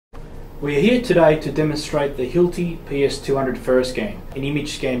We are here today to demonstrate the Hilti PS200 Ferroscan in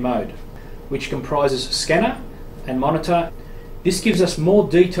image scan mode, which comprises scanner and monitor. This gives us more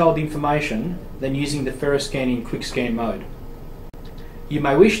detailed information than using the Ferroscan in quick scan mode. You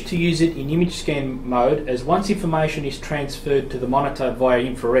may wish to use it in image scan mode, as once information is transferred to the monitor via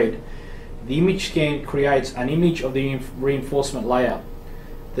infrared, the image scan creates an image of the reinforcement layout.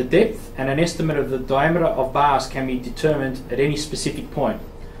 The depth and an estimate of the diameter of bars can be determined at any specific point,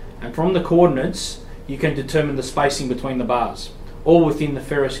 and from the coordinates you can determine the spacing between the bars, all within the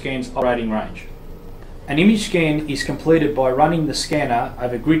Ferroscan's operating range. An image scan is completed by running the scanner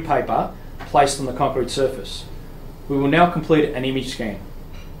over grid paper placed on the concrete surface. We will now complete an image scan.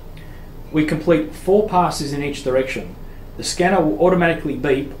 We complete 4 passes in each direction. The scanner will automatically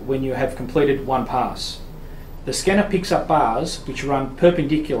beep when you have completed 1 pass. The scanner picks up bars which run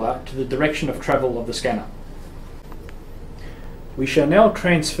perpendicular to the direction of travel of the scanner. We shall now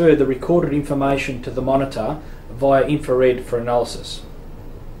transfer the recorded information to the monitor via infrared for analysis.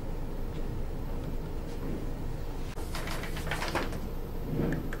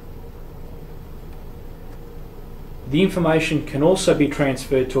 The information can also be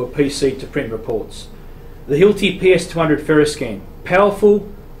transferred to a PC to print reports. The Hilti PS200 Ferroscan,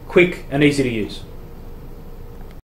 powerful, quick and easy to use.